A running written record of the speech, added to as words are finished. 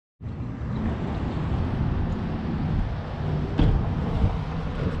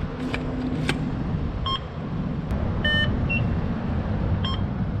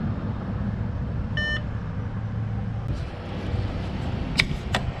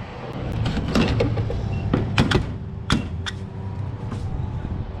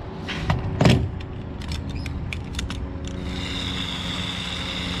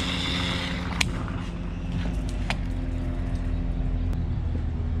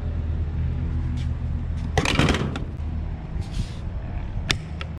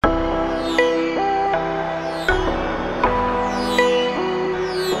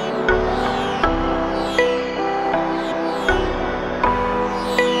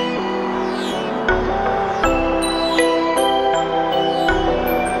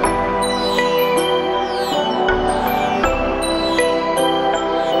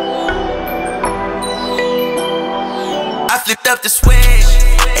switch,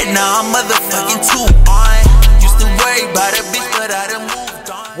 and now I'm motherfucking 2 on. Used to worry about a bitch, but I done moved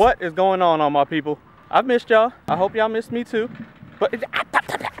on. What is going on, all my people? I've missed y'all. I hope y'all missed me too. But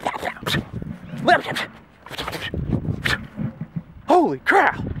holy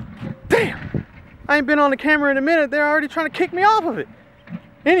crap! Damn! I ain't been on the camera in a minute. They're already trying to kick me off of it.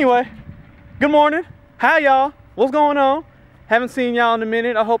 Anyway, good morning. Hi y'all. What's going on? Haven't seen y'all in a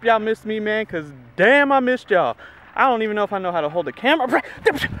minute. I hope y'all missed me, man, because damn, I missed y'all. I don't even know if I know how to hold the camera.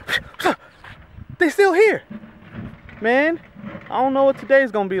 They still here. Man, I don't know what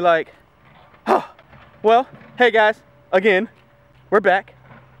today's gonna be like. Well, hey guys, again, we're back.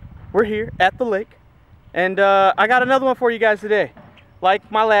 We're here at the lake. And I got another one for you guys today. Like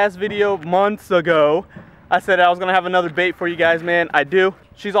my last video months ago, I said I was gonna have another bait for you guys, man. I do.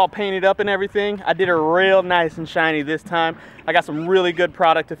 She's all painted up and everything. I did her real nice and shiny this time. I got some really good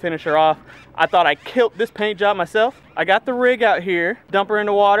product to finish her off. I thought I killed this paint job myself. I got the rig out here, dump her in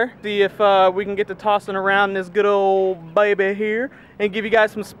the water, see if we can get to tossing around this good old baby here and give you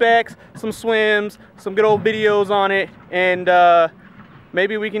guys some specs, some swims, some good old videos on it, and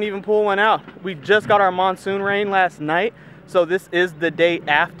maybe we can even pull one out. We just got our monsoon rain last night, so this is the day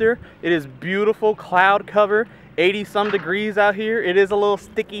after. It is beautiful cloud cover, 80 some degrees out here. It is a little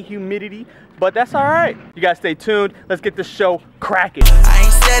sticky humidity, but that's all right. You guys stay tuned. Let's get this show cracking. I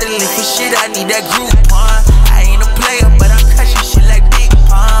ain't settling for shit, I need that group on. I ain't a player, but I'm crushing shit like Big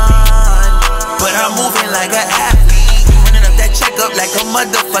Pun. But I'm moving like an athlete, running up that check up like a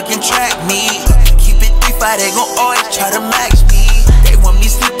motherfucking track meet. Keep it 3-5, they gon' always try to match me. They want me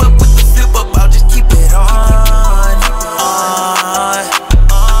slip up with the flip up, I'll just keep it on.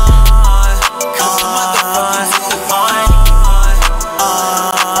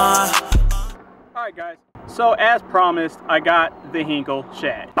 So as promised, I got the Hinkle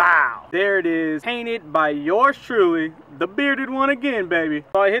Shad. Wow! There it is, painted by yours truly, the bearded one again, baby.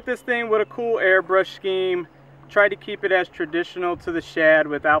 So I hit this thing with a cool airbrush scheme, tried to keep it as traditional to the shad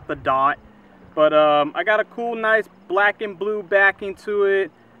without the dot. But I got a cool, nice black and blue backing to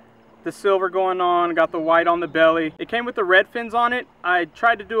it. The silver going on, got the white on the belly. It came with the red fins on it. I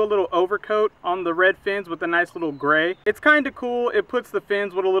tried to do a little overcoat on the red fins with a nice little gray. It's kind of cool. It puts the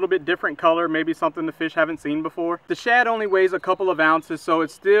fins with a little bit different color, maybe something the fish haven't seen before. The shad only weighs a couple of ounces, so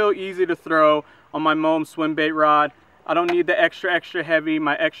it's still easy to throw on my Mohm swim bait rod. I don't need the extra heavy.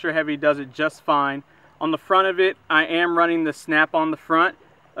 My extra heavy does it just fine. On the front of it, I am running the snap on the front.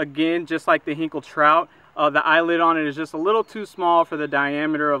 Again, just like the Hinkle Trout. The eyelid on it is just a little too small for the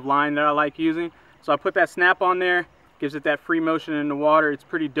diameter of line that I like using. So I put that snap on there, gives it that free motion in the water. It's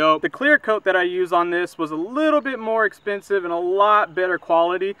pretty dope. The clear coat that I use on this was a little bit more expensive and a lot better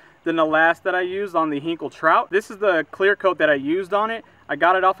quality than the last that I used on the Hinkle Trout. This is the clear coat that I used on it. I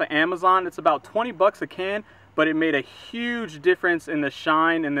got it off of Amazon. It's about 20 bucks a can, but it made a huge difference in the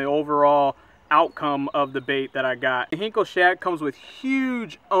shine and the overall outcome of the bait that I got. The Hinkle Shad comes with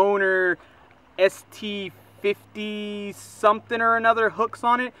huge owner ST50 something or another hooks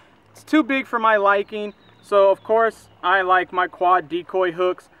on it. It's too big for my liking, so of course I like my quad decoy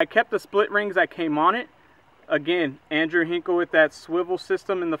hooks. I kept the split rings that came on it. Again, Andrew Hinkle with that swivel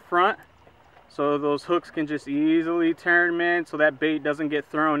system in the front, so those hooks can just easily turn, man, so that bait doesn't get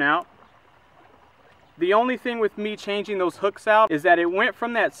thrown out. The only thing with me changing those hooks out is that it went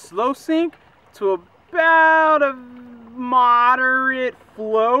from that slow sink to about a moderate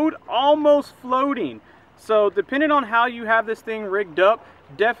float, almost floating. So depending on how you have this thing rigged up,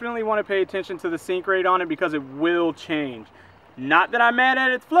 definitely want to pay attention to the sink rate on it because it will change. Not that I'm mad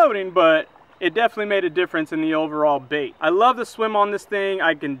at it floating, but it definitely made a difference in the overall bait. I love the swim on this thing.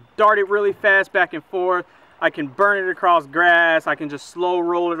 I can dart it really fast back and forth. I can burn it across grass. I can just slow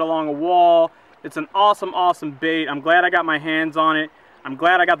roll it along a wall. It's an awesome bait. I'm glad I got my hands on it. I'm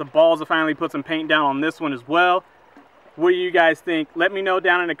glad I got the balls to finally put some paint down on this one as well. What do you guys think? Let me know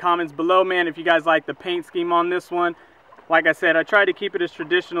down in the comments below, man, if you guys like the paint scheme on this one. Like I said, I tried to keep it as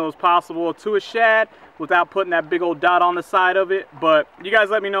traditional as possible to a shad without putting that big old dot on the side of it. But you guys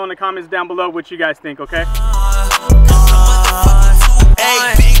let me know in the comments down below what you guys think, okay?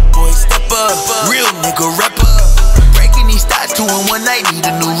 Hey, big boy, step up, real nigga rapper. Breaking these stats 2 in 1 night, need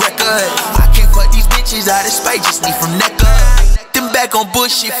a new record. I can't fuck these bitches out of spite, just need from neck up. Back on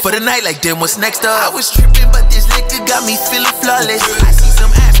bullshit for the night, like damn, what's next up? I was tripping, but this liquor got me feeling flawless. I see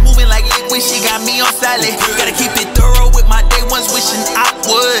some ass moving like liquid, she got me on salad. Gotta keep it thorough with my day ones, wishing I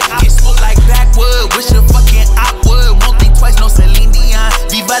would get smoked like backwood, wishing fucking I would. Won't think twice, no Celine Dion.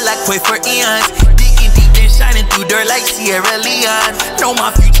 Viva la Quay for eons. Digging deep and shining through dirt like Sierra Leone. Know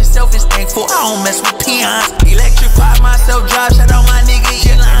my future self is thankful, I don't mess with peons. Electrify myself, drive, shout out my nigga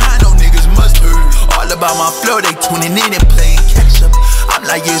Elon. I know niggas must heard all about my flow, they tuning in and playing catch. I'm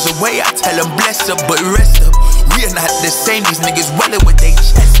like years away, I tell them bless up, but rest up. We are not the same, these niggas well with they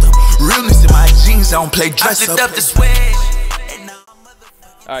chest up. Realness in my jeans, I don't play dress up. The switch.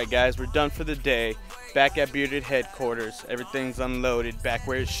 Alright guys, we're done for the day. Back at Bearded headquarters. Everything's unloaded, back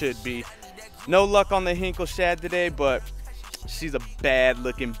where it should be. No luck on the Hinkle Shad today, but she's a bad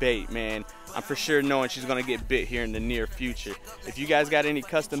looking bait, man. I'm for sure knowing she's gonna get bit here in the near future. If you guys got any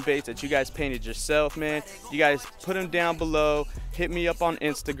custom baits that you guys painted yourself, man, you guys put them down below. Hit me up on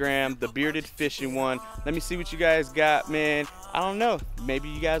Instagram, the Bearded Fishing one. Let me see what you guys got, man. I don't know, maybe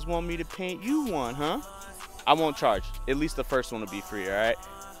you guys want me to paint you one, huh? I won't charge. At least the first one will be free, all right?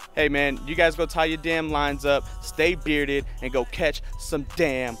 Hey man, you guys go tie your damn lines up, stay bearded, and go catch some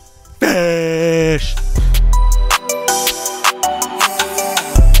damn fish.